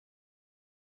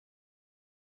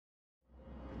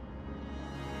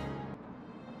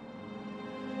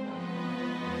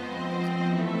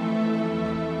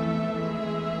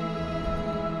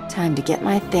Time to get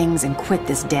my things and quit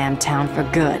this damn town for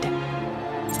good.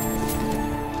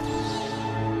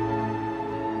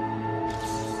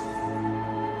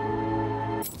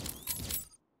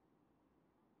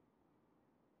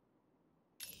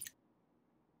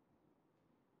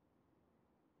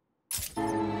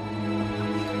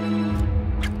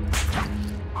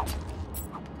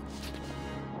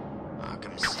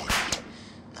 Arkham City,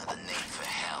 another name for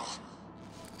hell.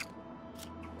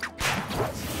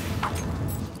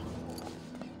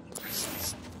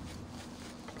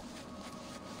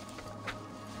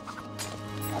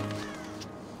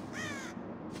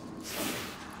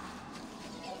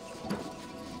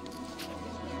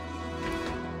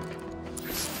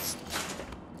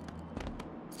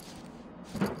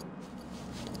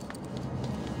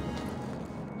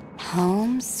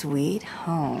 Home sweet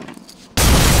home.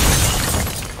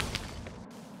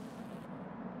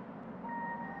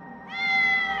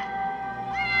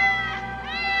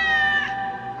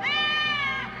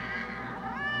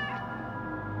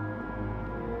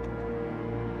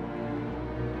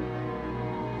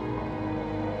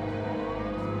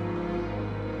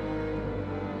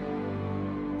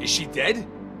 Is she dead?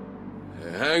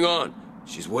 Hey, hang on.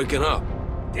 She's waking up.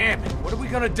 Damn it, what are we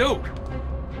gonna do?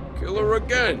 Kill her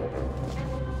again.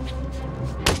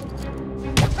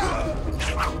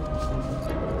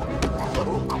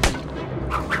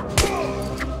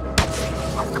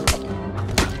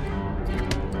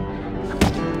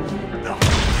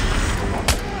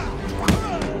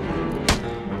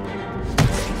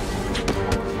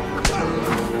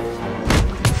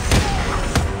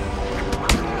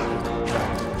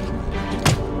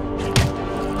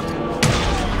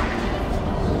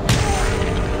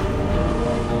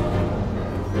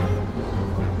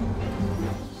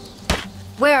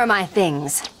 Where are my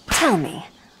things? Tell me,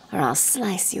 or I'll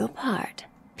slice you apart,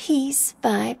 piece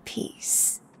by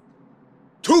piece.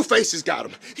 Two-Face's got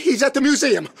him. He's at the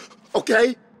museum,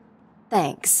 okay?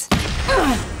 Thanks.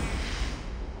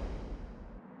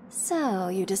 So,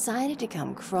 you decided to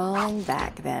come crawling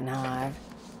back then, Harv.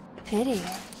 Pity.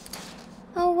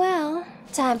 Oh well,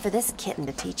 time for this kitten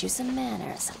to teach you some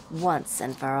manners, once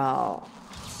and for all.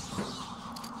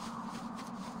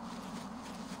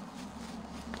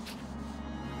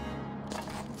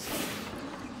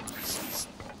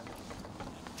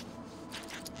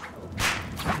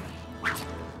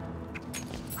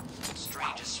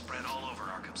 Strange is spread all over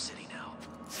Arkham City now.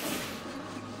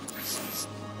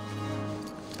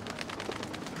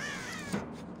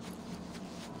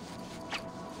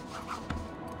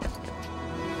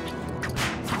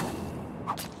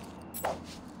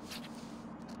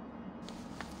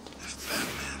 If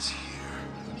Batman's here,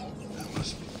 there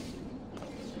must be.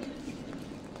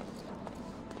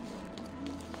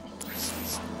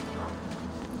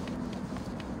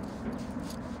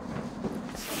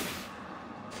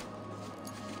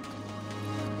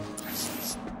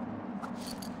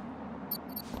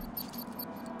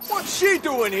 What's she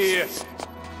doing here?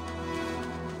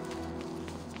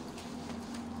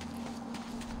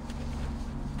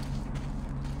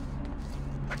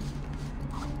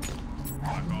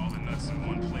 Lock all the nuts in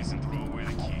one place and throw away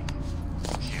the key.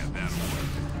 Yeah, that'll work.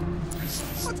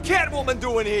 What's Catwoman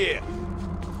doing here?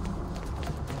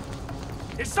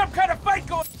 There's some kind of fight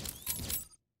going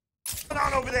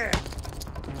on over there.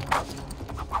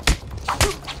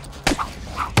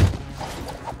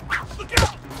 Look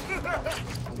out!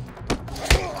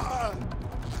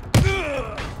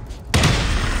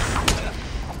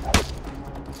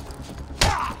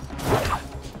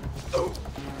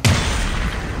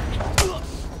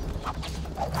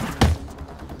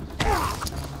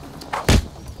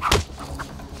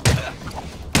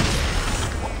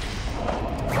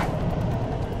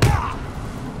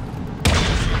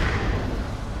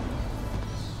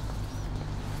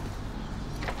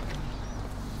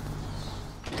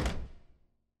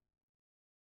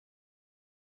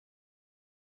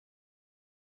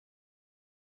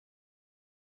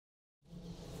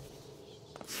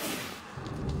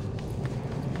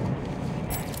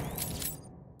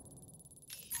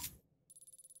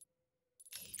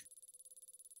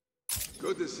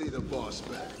 Good to see the boss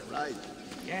back, right?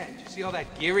 Yeah, did you see all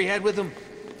that gear he had with him?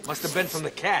 Must have been from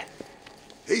the cat.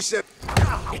 He said...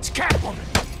 It's Catwoman!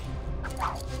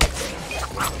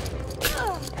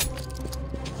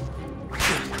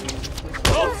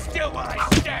 Hold still while I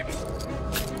stab you!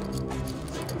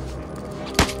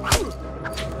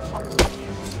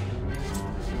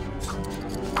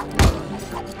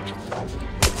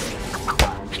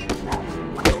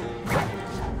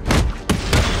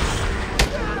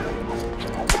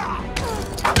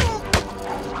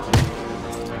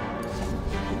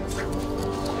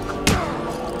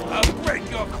 I'll break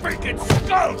your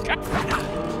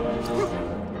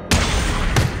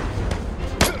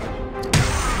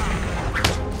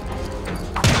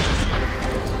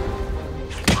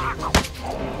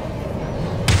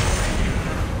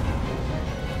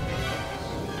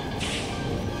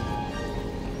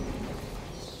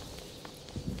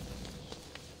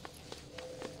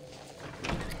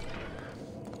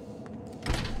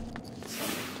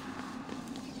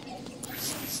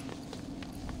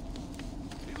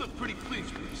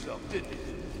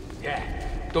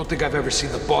Don't think I've ever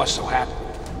seen the boss so happy.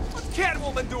 What's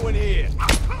Catwoman doing here?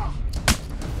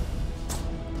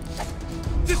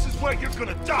 This is where you're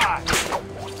gonna die!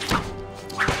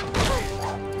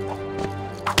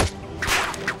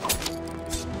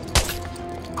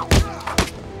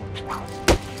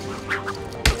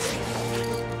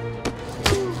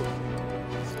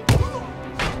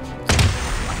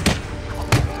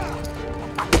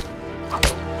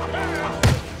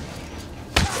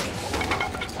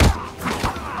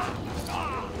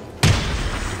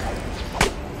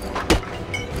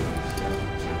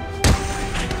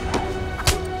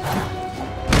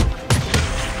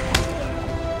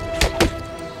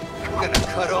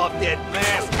 Cut off that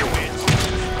mask, you bitch!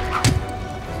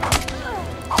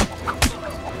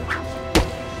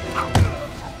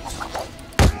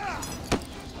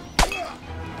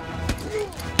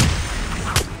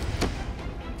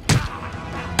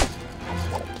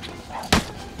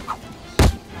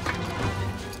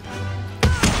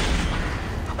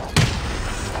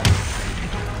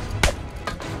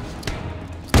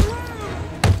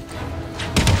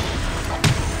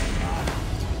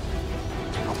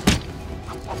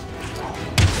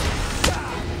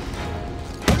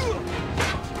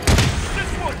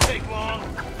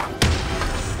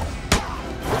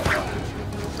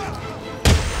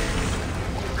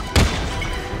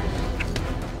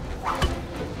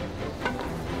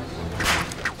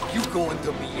 Going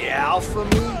to meow for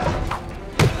me?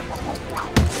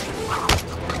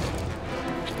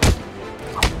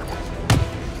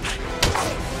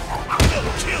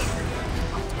 Kill you!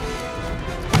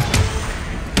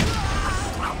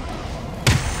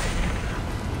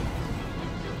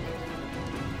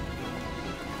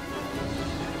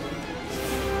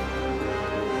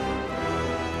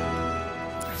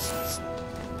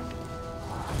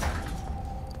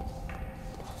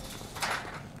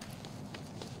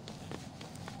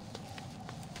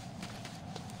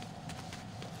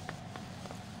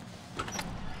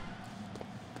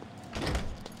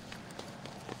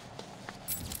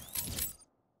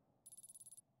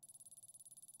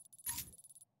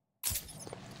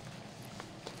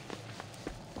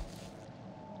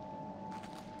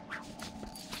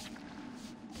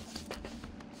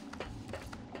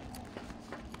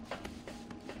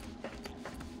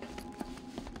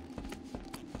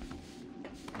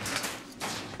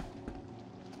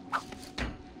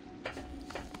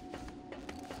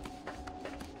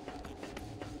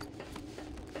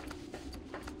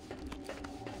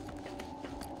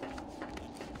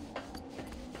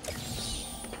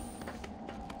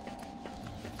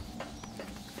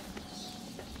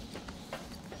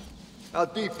 How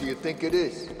deep do you think it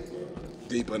is?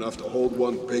 Deep enough to hold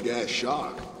one big-ass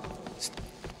shark.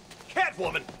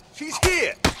 Catwoman! She's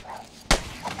here!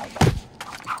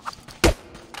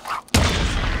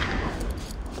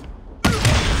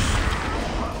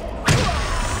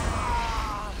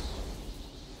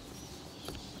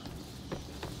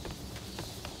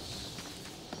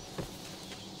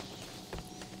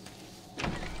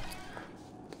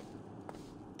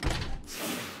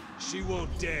 She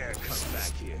won't dare come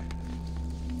back here.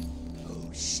 Oh,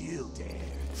 she'll dare.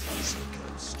 She'll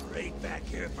come straight back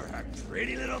here for her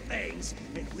pretty little things,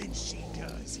 and when she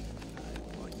does,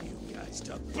 I want you guys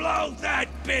to blow that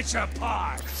bitch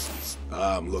apart!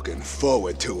 I'm looking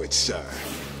forward to it, sir.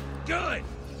 Good!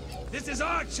 This is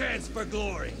our chance for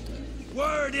glory.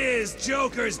 Word is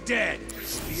Joker's dead.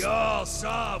 We all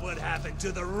saw what happened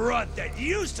to the runt that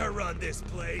used to run this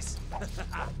place.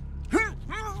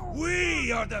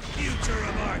 We are the future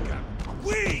of Arkham.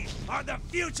 We are the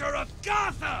future of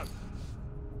Gotham!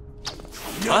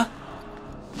 Huh?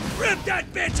 Rip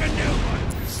that bitch a new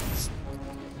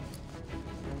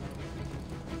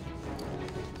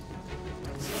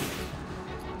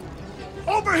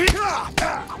one! Over here!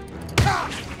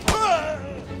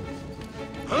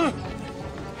 Huh?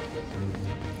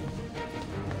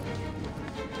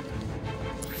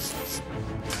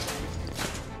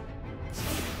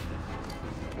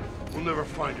 We'll never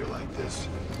find her like this.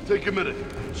 Take a minute,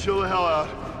 chill the hell out,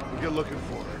 and get looking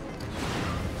for her.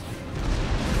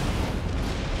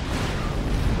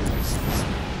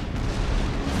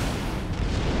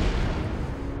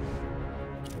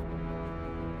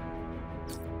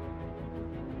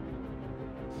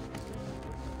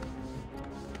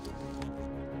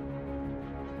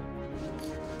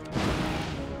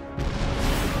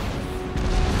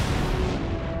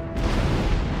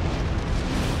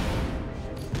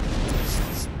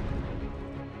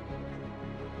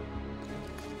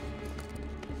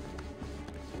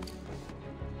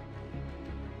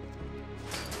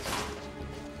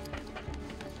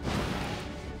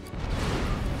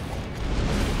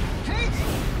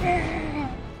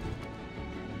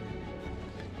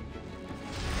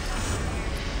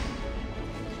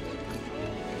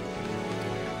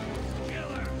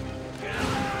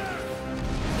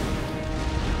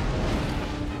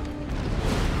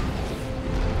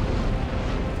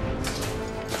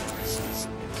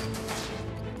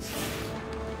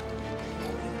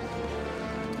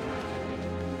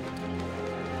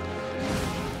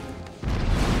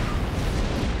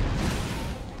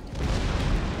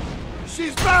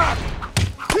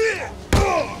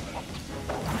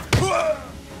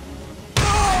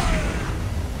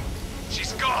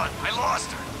 on! I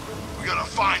lost her! We gotta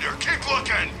find her! Keep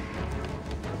looking!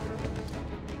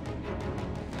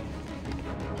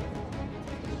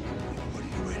 What are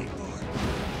you waiting for?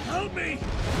 Help me!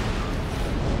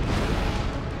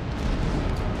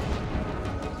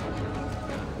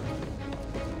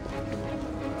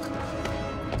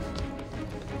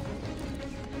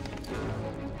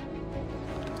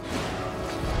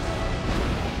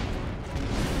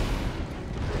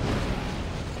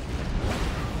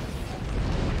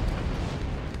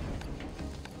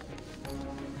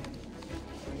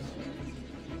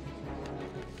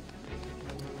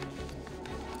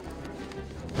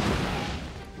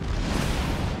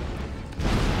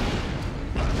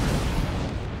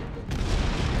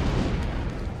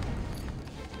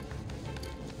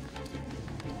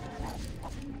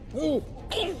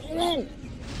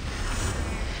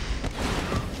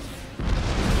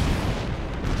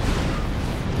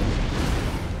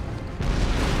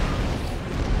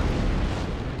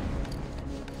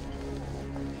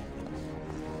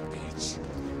 Bitch,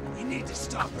 we need to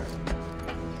stop her.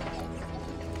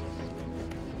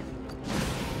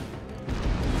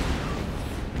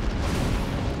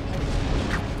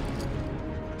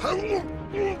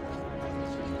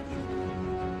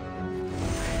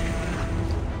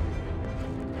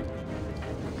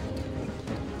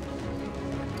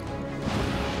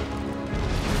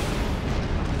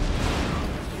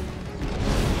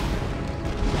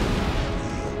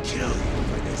 Kill you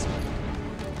for this.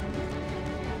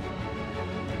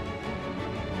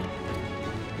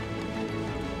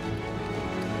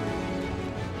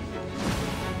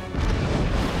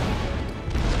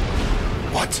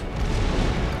 What?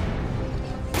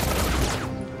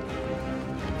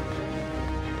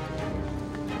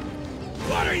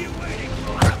 What are you waiting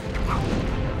for?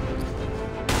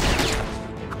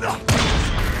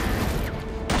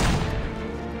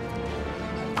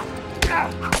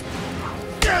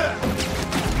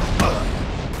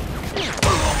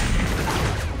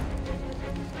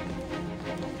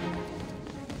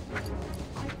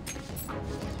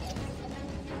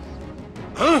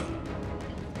 Huh?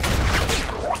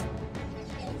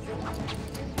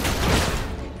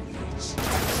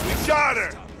 We got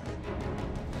her!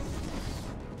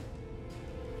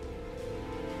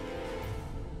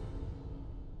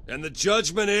 And the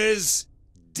judgment is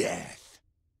death.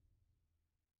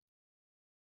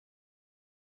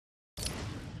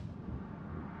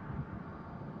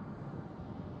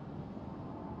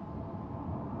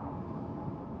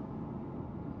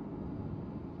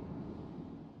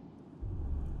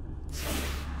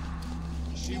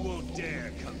 She won't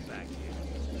dare come back here.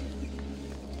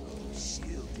 Oh,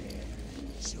 she'll dare.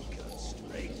 She'll come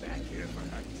straight back here for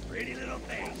her pretty little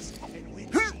things. And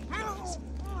when she does,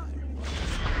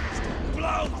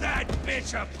 blow that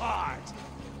bitch apart!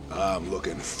 I'm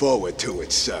looking forward to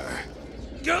it, sir.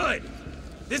 Good!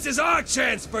 This is our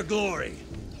chance for glory.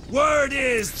 Word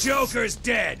is Joker's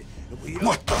dead. We don't...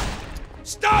 What the?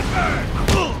 Stop her!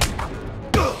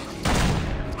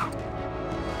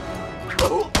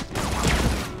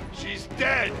 She's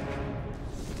dead!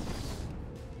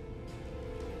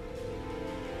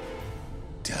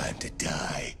 Time to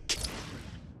die.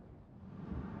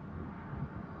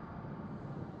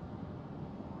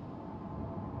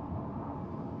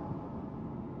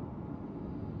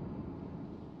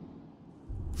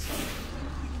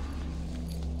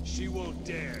 She won't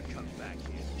dare come back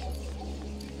here.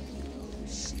 Oh,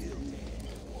 she'll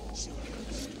dare. She'll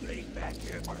come straight back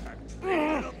here for her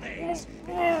pretty little things.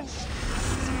 And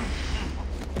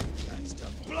that's to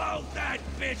blow that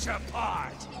bitch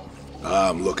apart!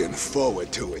 I'm looking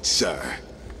forward to it, sir.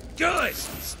 Good!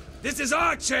 This is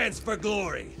our chance for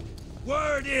glory.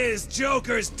 Word is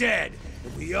Joker's dead.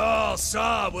 And we all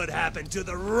saw what happened to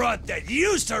the runt that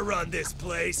used to run this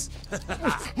place.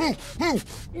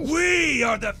 We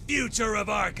are the future of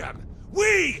Arkham.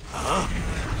 We...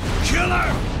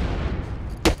 Killer!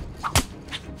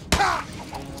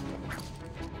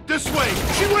 This way!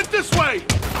 She went this way!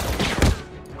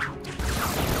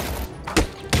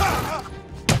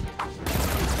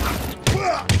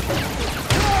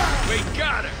 We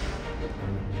got her!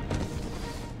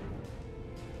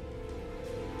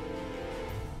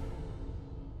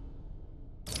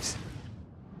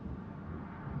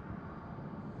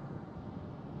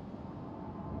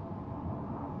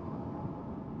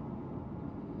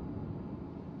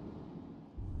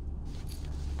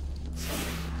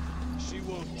 She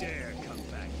won't dare come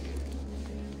back here.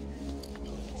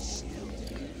 Oh, she'll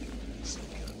dare. She'll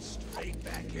come straight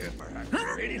back here for her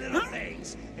pretty little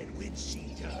things. And when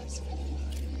she does, I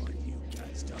want you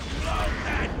guys to blow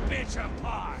that bitch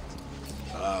apart!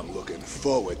 I'm looking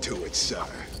forward to it, sir.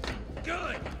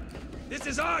 Good! This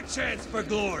is our chance for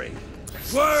glory.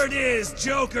 Word is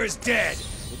Joker's dead.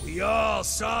 We all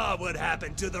saw what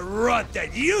happened to the runt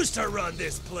that used to run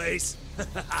this place.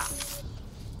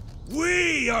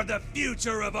 We are the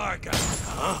future of Arkham.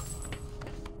 Huh?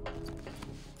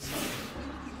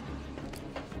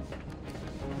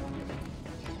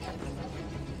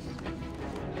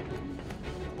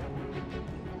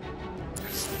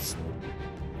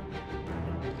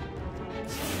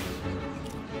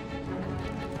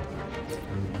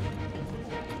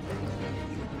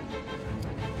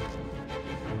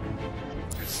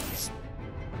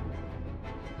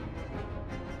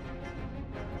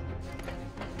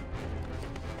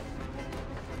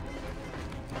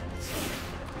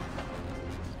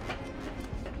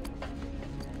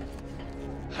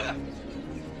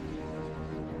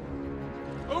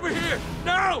 Over here!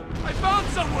 No! I found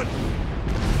someone!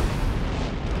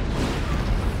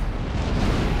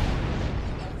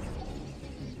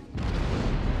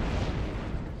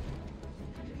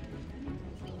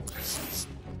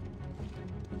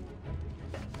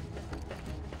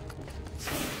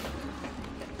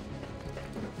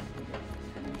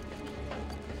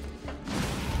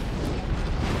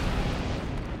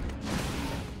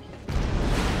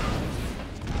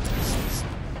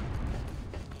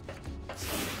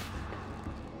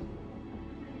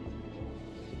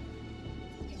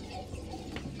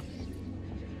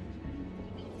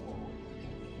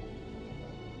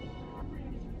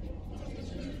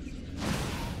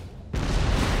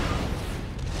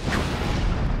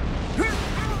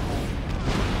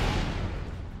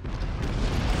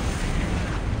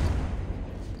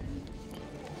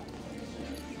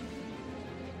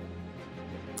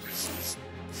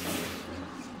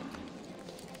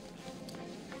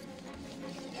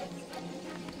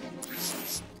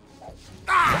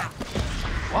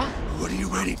 What are you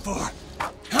waiting for?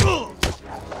 No!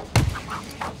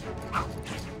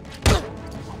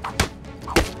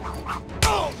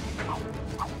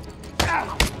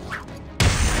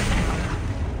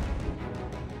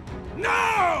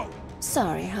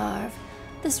 Sorry, Harv.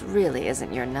 This really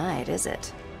isn't your night, is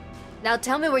it? Now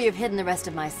tell me where you've hidden the rest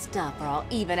of my stuff, or I'll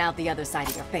even out the other side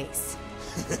of your face.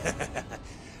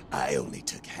 I only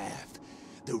took half.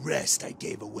 The rest I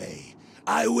gave away.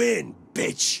 I win,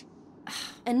 bitch!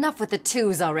 Enough with the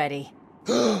twos already.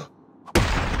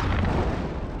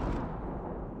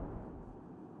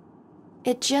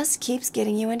 It just keeps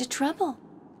getting you into trouble.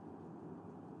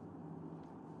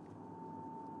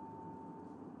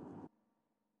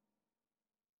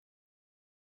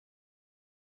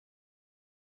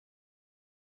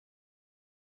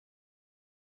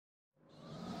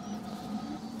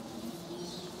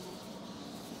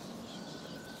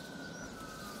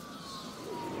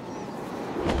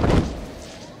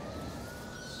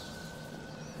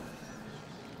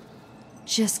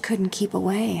 Just couldn't keep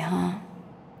away, huh?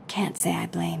 Can't say I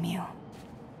blame you.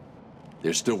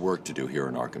 There's still work to do here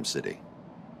in Arkham City.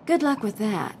 Good luck with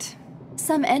that.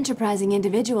 Some enterprising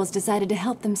individuals decided to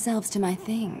help themselves to my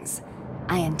things.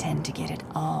 I intend to get it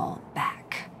all back.